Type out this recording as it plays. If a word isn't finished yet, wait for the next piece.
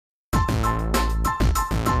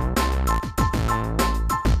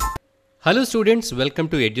Hello students, welcome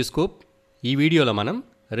to ఎడ్యుస్కోప్. ఈ వీడియోలో మనం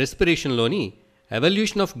రెస్పిరేషన్లోని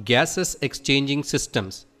evolution of gases exchanging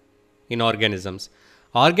systems in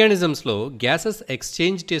ఆర్గానిజమ్స్లో gases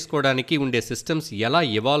exchange చేసుకోవడానికి ఉండే సిస్టమ్స్ ఎలా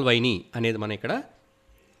ఎవాల్వ్ అయినాయి అనేది మనం ఇక్కడ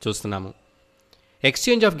చూస్తున్నాము.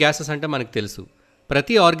 ఎక్స్చేంజ్ ఆఫ్ గ్యాసెస్ అంటే మనకు తెలుసు,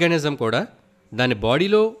 ప్రతి ఆర్గానిజం కూడా దాని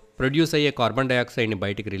బాడీలో ప్రొడ్యూస్ అయ్యే కార్బన్ డైఆక్సైడ్ని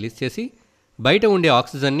బయటికి రిలీజ్ చేసి బయట ఉండే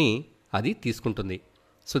ఆక్సిజన్ని అది తీసుకుంటుంది.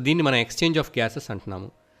 సో దీన్ని మనం ఎక్స్చేంజ్ ఆఫ్ గ్యాసెస్ అంటున్నాము.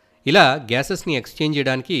 ఇలా గ్యాసెస్ని ఎక్స్చేంజ్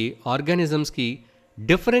చేయడానికి ఆర్గానిజమ్స్కి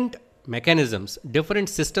డిఫరెంట్ మెకానిజమ్స్,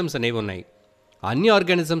 డిఫరెంట్ సిస్టమ్స్ అనేవి ఉన్నాయి. అన్ని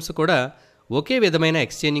ఆర్గానిజమ్స్ కూడా ఒకే విధమైన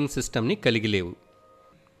ఎక్స్చేంజింగ్ సిస్టమ్ని కలిగి లేవు.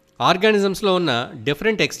 ఆర్గానిజమ్స్లో ఉన్న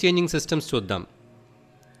డిఫరెంట్ ఎక్స్చేంజింగ్ సిస్టమ్స్ చూద్దాం.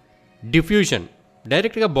 డిఫ్యూజన్,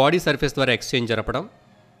 డైరెక్ట్గా బాడీ సర్ఫేస్ ద్వారా ఎక్స్చేంజ్ జరపడం.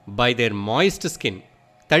 బై దేర్ మాయిస్ట్ స్కిన్,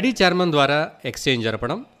 తడి చర్మం ద్వారా ఎక్స్చేంజ్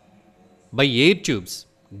జరపడం. బై ఎయిర్ ట్యూబ్స్,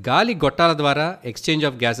 గాలి గొట్టాల ద్వారా ఎక్స్చేంజ్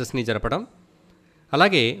ఆఫ్ గ్యాసెస్ని జరపడం.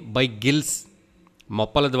 అలాగే బై గిల్స్,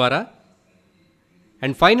 మొప్పల ద్వారా.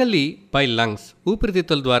 అండ్ ఫైనల్లీ బై లంగ్స్,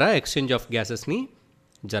 ఊపిరితిత్తుల ద్వారా ఎక్స్చేంజ్ ఆఫ్ గ్యాసెస్ని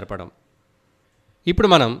జరపడం. ఇప్పుడు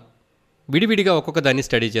మనం విడివిడిగా ఒక్కొక్క దాన్ని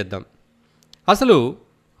స్టడీ చేద్దాం. అసలు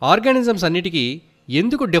ఆర్గానిజమ్స్ అన్నిటికీ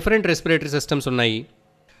ఎందుకు డిఫరెంట్ రెస్పిరేటరీ సిస్టమ్స్ ఉన్నాయి?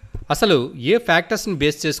 అసలు ఏ ఫ్యాక్టర్స్ని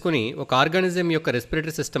బేస్ చేసుకొని ఒక ఆర్గానిజం యొక్క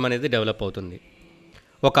రెస్పిరేటరీ సిస్టమ్ అనేది డెవలప్ అవుతుంది?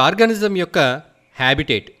 ఒక ఆర్గానిజం యొక్క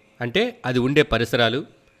హ్యాబిటేట్ అంటే అది ఉండే పరిసరాలు,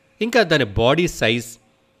 ఇంకా దాని బాడీ సైజ్,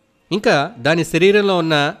 ఇంకా దాని శరీరంలో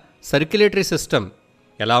ఉన్న సర్క్యులేటరీ సిస్టమ్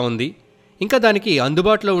ఎలా ఉంది, ఇంకా దానికి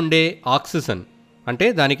అందుబాటులో ఉండే ఆక్సిజన్ అంటే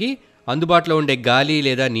దానికి అందుబాటులో ఉండే గాలి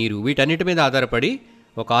లేదా నీరు, వీటన్నిటి మీద ఆధారపడి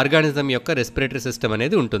ఒక ఆర్గానిజం యొక్క రెస్పిరేటరీ సిస్టమ్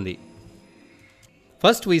అనేది ఉంటుంది.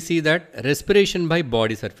 First we see that respiration by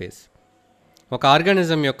body surface. ఒక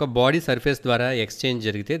ఆర్గానిజం యొక్క బాడీ సర్ఫేస్ ద్వారా ఎక్స్చేంజ్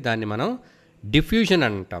జరిగితే దాన్ని మనం డిఫ్యూజన్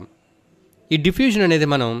అంటాం. ఈ డిఫ్యూజన్ అనేది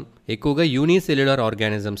మనం ఎక్కువగా యూనిసెల్యులర్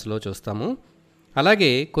ఆర్గానిజమ్స్లో చూస్తాము. అలాగే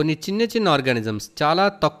కొన్ని చిన్న చిన్న ఆర్గానిజమ్స్, చాలా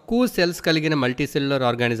తక్కువ సెల్స్ కలిగిన మల్టీసెల్యులర్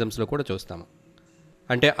ఆర్గానిజమ్స్లో కూడా చూస్తాము.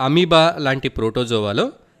 అంటే అమీబా లాంటి ప్రోటోజోవాలో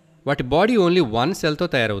వాటి బాడీ ఓన్లీ 1 సెల్తో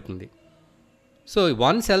తయారవుతుంది. సో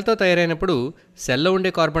 1 సెల్తో తయారైనప్పుడు సెల్లో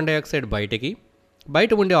ఉండే కార్బన్ డైఆక్సైడ్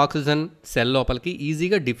బయట ఉండే ఆక్సిజన్ సెల్ లోపలికి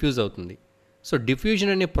ఈజీగా డిఫ్యూజ్ అవుతుంది. సో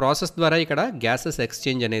డిఫ్యూజన్ అనే ప్రాసెస్ ద్వారా ఇక్కడ గ్యాసెస్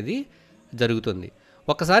ఎక్స్చేంజ్ అనేది జరుగుతుంది.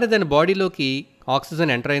 ఒకసారి దాని బాడీలోకి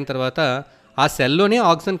ఆక్సిజన్ ఎంటర్ అయిన తర్వాత ఆ సెల్లోనే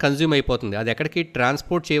ఆక్సిజన్ కన్జ్యూమ్ అయిపోతుంది. అది ఎక్కడికి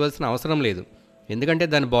ట్రాన్స్పోర్ట్ చేయవలసిన అవసరం లేదు, ఎందుకంటే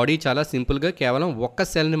దాని బాడీ చాలా సింపుల్గా కేవలం ఒక్క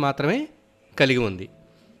సెల్ని మాత్రమే కలిగి ఉంది.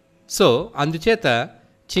 సో అందుచేత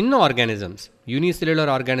చిన్న ఆర్గానిజమ్స్,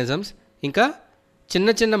 యూనిసెల్యులర్ ఆర్గానిజమ్స్, ఇంకా చిన్న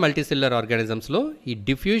చిన్న మల్టీసెల్యులర్ ఆర్గానిజమ్స్లో ఈ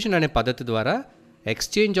డిఫ్యూజన్ అనే పద్ధతి ద్వారా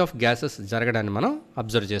ఎక్స్చేంజ్ ఆఫ్ గ్యాసెస్ జరగడాన్ని మనం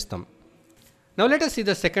అబ్జర్వ్ చేస్తాం. Now let us see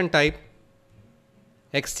the second type,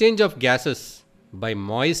 exchange of gases by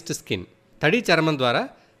moist skin. తడి చర్మం ద్వారా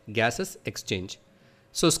గ్యాసెస్ ఎక్స్చేంజ్.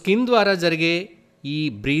 సో స్కిన్ ద్వారా జరిగే ఈ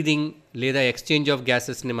బ్రీదింగ్ లేదా ఎక్స్చేంజ్ ఆఫ్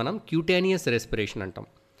గ్యాసెస్ని మనం క్యూటేనియస్ రెస్పిరేషన్ అంటాం.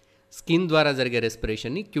 స్కిన్ ద్వారా జరిగే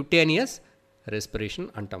రెస్పిరేషన్ని క్యూటేనియస్ రెస్పిరేషన్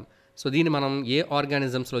అంటాం. సో దీన్ని మనం ఏ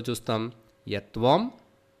ఆర్గానిజమ్స్లో చూస్తాం? ఎర్త్వార్మ్,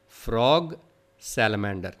 ఫ్రాగ్,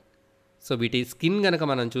 సాలమాండర్. సో వీటి స్కిన్ కనుక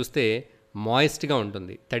మనం చూస్తే మాయిస్ట్గా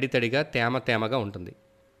ఉంటుంది, తడిగా తేమగా ఉంటుంది.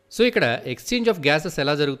 సో ఇక్కడ ఎక్స్చేంజ్ ఆఫ్ గ్యాసెస్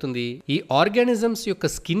ఎలా జరుగుతుంది? ఈ ఆర్గానిజమ్స్ యొక్క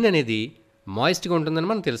స్కిన్ అనేది మాయిస్ట్గా ఉంటుందని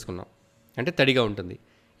మనం తెలుసుకున్నాం, అంటే తడిగా ఉంటుంది.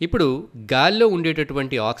 ఇప్పుడు గాలిలో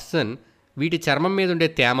ఉండేటటువంటి ఆక్సిజన్ వీటి చర్మం మీద ఉండే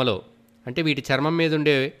తేమలో, అంటే వీటి చర్మం మీద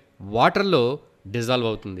ఉండే వాటర్లో డిజాల్వ్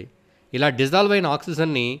అవుతుంది. ఇలా డిజాల్వ్ అయిన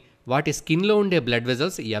ఆక్సిజన్ని వాటి స్కిన్లో ఉండే బ్లడ్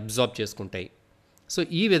వెజల్స్ అబ్జార్బ్ చేసుకుంటాయి. సో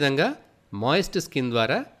ఈ విధంగా మాయిస్ట్ స్కిన్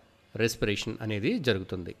ద్వారా రెస్పిరేషన్ అనేది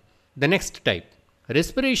జరుగుతుంది. The next type,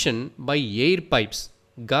 respiration by air pipes.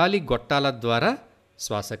 గాలి గొట్టాల ద్వారా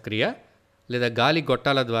శ్వాసక్రియ లేదా గాలి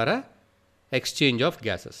గొట్టాల ద్వారా ఎక్స్చేంజ్ ఆఫ్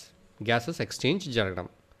గ్యాసెస్ ఎక్స్చేంజ్ జరగడం.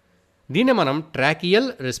 దీన్ని మనం ట్రాకియల్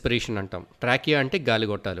రెస్పిరేషన్ అంటాం. ట్రాకియా అంటే గాలి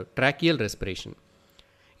గొట్టాలు, ట్రాకియల్ రెస్పిరేషన్.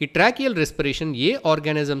 ఈ ట్రాకియల్ రెస్పిరేషన్ ఏ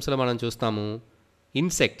ఆర్గానిజమ్స్లో మనం చూస్తాము?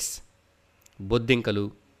 ఇన్సెక్ట్స్, బొద్దింకలు,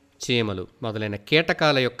 చీమలు మొదలైన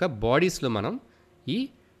కీటకాల యొక్క బాడీస్లో మనం ఈ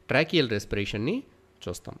ట్రాకియల్ రెస్పిరేషన్ని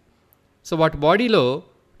చూస్తాం. సో వాటి బాడీలో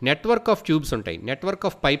నెట్వర్క్ ఆఫ్ ట్యూబ్స్ ఉంటాయి, నెట్వర్క్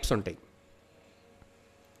ఆఫ్ పైప్స్ ఉంటాయి.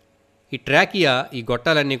 ఈ ట్రాకియా, ఈ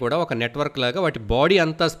గొట్టాలన్నీ కూడా ఒక నెట్వర్క్ లాగా వాటి బాడీ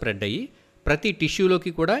అంతా స్ప్రెడ్ అయ్యి ప్రతి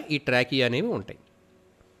టిష్యూలోకి కూడా ఈ ట్రాకియా అనేవి ఉంటాయి.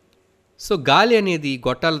 సో గాలి అనేది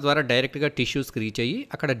గొట్టాల ద్వారా డైరెక్ట్గా టిష్యూస్కి రీచ్ అయ్యి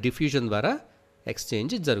అక్కడ డిఫ్యూజన్ ద్వారా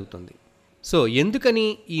ఎక్స్చేంజ్ జరుగుతుంది. సో ఎందుకని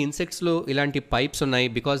ఈ ఇన్సెక్ట్స్లో ఇలాంటి పైప్స్ ఉన్నాయి?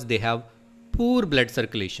 Because they have poor blood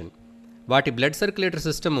circulation. వాటి బ్లడ్ సర్క్యులేటరీ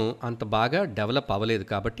సిస్టము అంత బాగా డెవలప్ అవ్వలేదు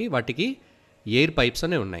కాబట్టి వాటికి ఎయిర్ పైప్స్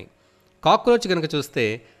అనేవి ఉన్నాయి. కాక్రోచ్ కనుక చూస్తే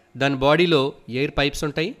దాని బాడీలో ఎయిర్ పైప్స్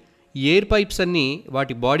ఉంటాయి. ఈ ఎయిర్ పైప్స్ అన్నీ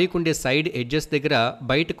వాటి బాడీకి ఉండే సైడ్ ఎడ్జెస్ దగ్గర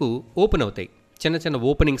బయటకు ఓపెన్ అవుతాయి, చిన్న చిన్న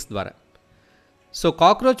ఓపెనింగ్స్ ద్వారా. సో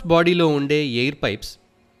కాక్రోచ్ బాడీలో ఉండే ఎయిర్ పైప్స్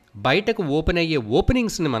బయటకు ఓపెన్ అయ్యే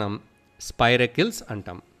ఓపెనింగ్స్ని మనం స్పైరకిల్స్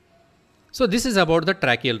అంటాం. So this is about the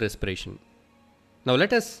tracheal respiration. Now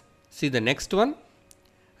let us see the next one,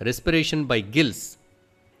 respiration by gills.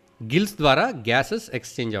 Gills ద్వారా గ్యాసెస్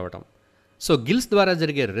ఎక్స్చేంజ్ అవ్వటం. సో గిల్స్ ద్వారా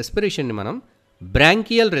జరిగే రెస్పిరేషన్ని మనం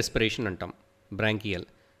బ్రాంకియల్ రెస్పిరేషన్ అంటాం. బ్రాంకియల్.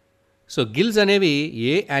 సో గిల్స్ అనేవి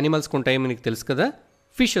ఏ యానిమల్స్కి ఉంటాయో మీకు తెలుసు కదా,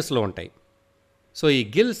 ఫిషెస్లో ఉంటాయి. సో ఈ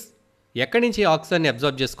గిల్స్ ఎక్కడి నుంచి ఆక్సిజన్ని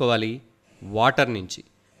అబ్జార్బ్ చేసుకోవాలి? వాటర్ నుంచి.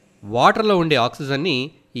 వాటర్లో ఉండే ఆక్సిజన్ని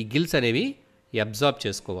ఈ గిల్స్ అనేవి అబ్జార్బ్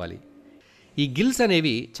చేసుకోవాలి. ఈ గిల్స్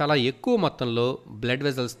అనేవి చాలా ఎక్కువ మొత్తంలో బ్లడ్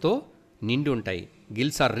వెజల్స్తో నిండి ఉంటాయి.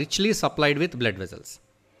 Gills are richly supplied with blood vessels.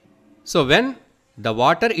 So when the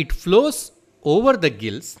water it flows over the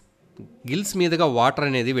gills మీదుగా వాటర్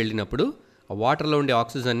అనేది వెళ్ళినప్పుడు ఆ వాటర్లో ఉండే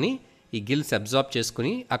ఆక్సిజన్ని ఈ గిల్స్ అబ్జార్బ్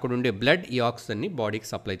చేసుకుని అక్కడ ఉండే బ్లడ్ ఈ ఆక్సిజన్ని బాడీకి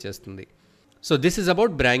సప్లై చేస్తుంది. So this is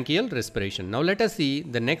about bronchial respiration. Now let us see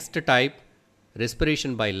the next type,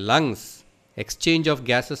 respiration by lungs, exchange of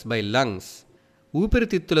gases by lungs.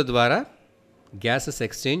 ఊపిరితిత్తుల ద్వారా గ్యాసెస్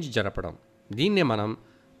ఎక్స్చేంజ్ జరపడం, దీన్నే మనం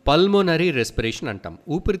పల్మోనరీ రెస్పిరేషన్ అంటాం.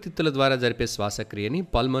 ఊపిరితిత్తుల ద్వారా జరిపే శ్వాసక్రియని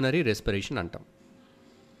పల్మోనరీ రెస్పిరేషన్ అంటాం.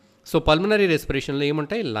 సో పల్మోనరీ రెస్పిరేషన్లో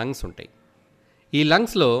ఏముంటాయి? లంగ్స్ ఉంటాయి. ఈ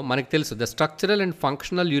లంగ్స్లో మనకు తెలుసు the structural and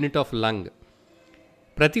functional unit of lung.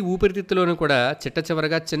 ప్రతి ఊపిరితిత్తులోనూ కూడా చిట్ట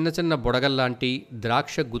చివరగా చిన్న చిన్న బుడగల్లాంటి,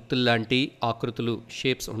 ద్రాక్ష గుత్తుల్లాంటి ఆకృతులు,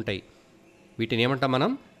 షేప్స్ ఉంటాయి. వీటిని ఏమంటాం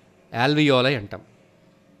మనం? ఆల్వియోలై అంటాం.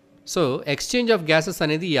 సో ఎక్స్చేంజ్ ఆఫ్ గ్యాసెస్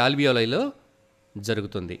అనేది ఈ ఆల్వియోలైలో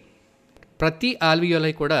జరుగుతుంది. ప్రతి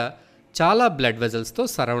ఆల్వియోలై కూడా చాలా బ్లడ్ వెజల్స్తో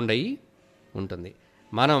సరౌండ్ అయ్యి ఉంటుంది.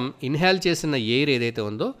 మనం ఇన్హేల్ చేసిన ఎయిర్ ఏదైతే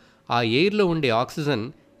ఉందో ఆ ఎయిర్లో ఉండే ఆక్సిజన్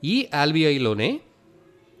ఈ ఆల్వియోలోనే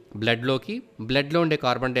బ్లడ్లో ఉండే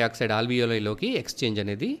కార్బన్ డైఆక్సైడ్ ఆల్వియోలైలోకి ఎక్స్చేంజ్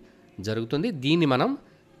అనేది జరుగుతుంది. దీన్ని మనం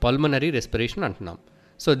పల్మనరీ రెస్పిరేషన్ అంటున్నాం.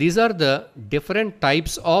 So these are the different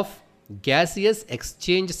types of gaseous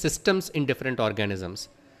exchange systems in different organisms.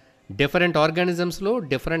 Different ఆర్గానిజమ్స్లో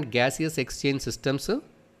different gaseous exchange systems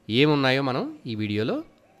ఏమున్నాయో మనం ఈ వీడియోలో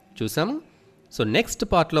చూసాము. సో నెక్స్ట్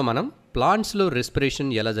పార్ట్లో మనం ప్లాంట్స్లో రెస్పిరేషన్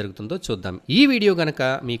ఎలా జరుగుతుందో చూద్దాం. ఈ వీడియో కనుక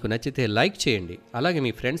మీకు నచ్చితే లైక్ చేయండి, అలాగే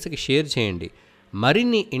మీ ఫ్రెండ్స్కి షేర్ చేయండి.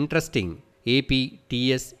 మరిన్ని interesting AP,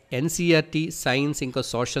 TS, NCERT, science ఇంకా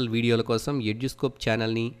సోషల్ వీడియోల కోసం ఎడ్యుస్కోప్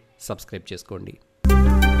ఛానల్ని సబ్స్క్రైబ్ చేసుకోండి.